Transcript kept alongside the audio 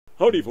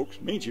Howdy folks,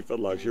 Mangy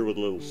Fetlocks here with a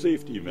little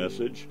safety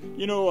message.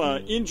 You know,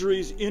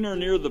 injuries in or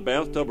near the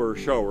bathtub or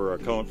shower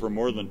account for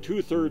more than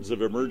 2/3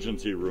 of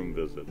emergency room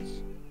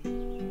visits.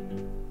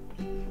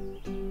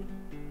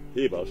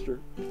 Hey Buster.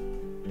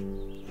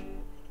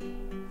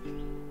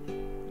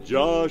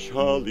 Josh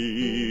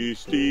Hawley,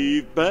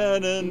 Steve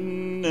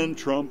Bannon and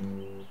Trump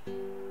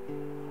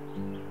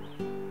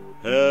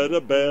had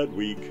a bad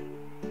week.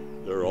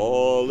 They're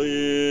all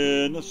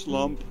in a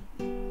slump.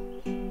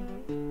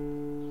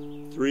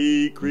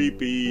 3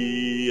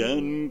 creepy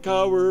and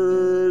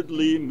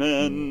cowardly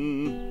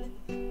men.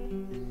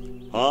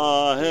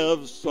 I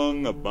have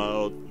sung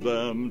about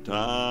them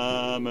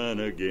time and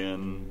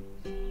again.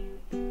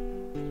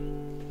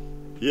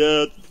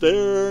 Yet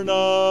they're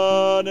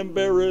not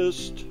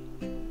embarrassed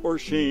or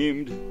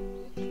shamed,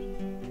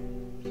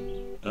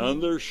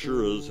 and they're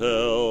sure as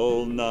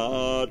hell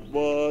not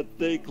what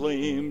they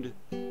claimed.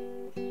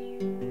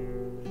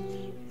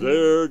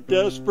 They're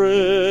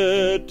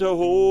desperate to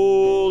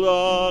hold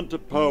on to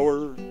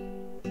power.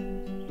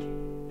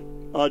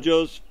 I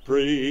just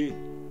pray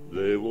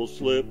they will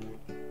slip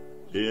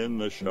in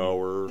the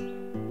shower.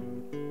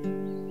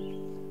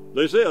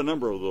 They say a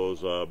number of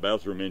those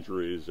bathroom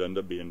injuries end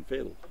up being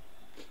fatal.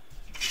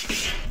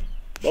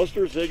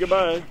 Buster, say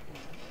goodbye.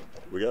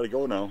 We gotta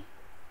go now.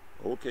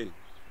 Okay.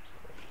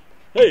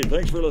 Hey,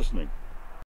 thanks for listening.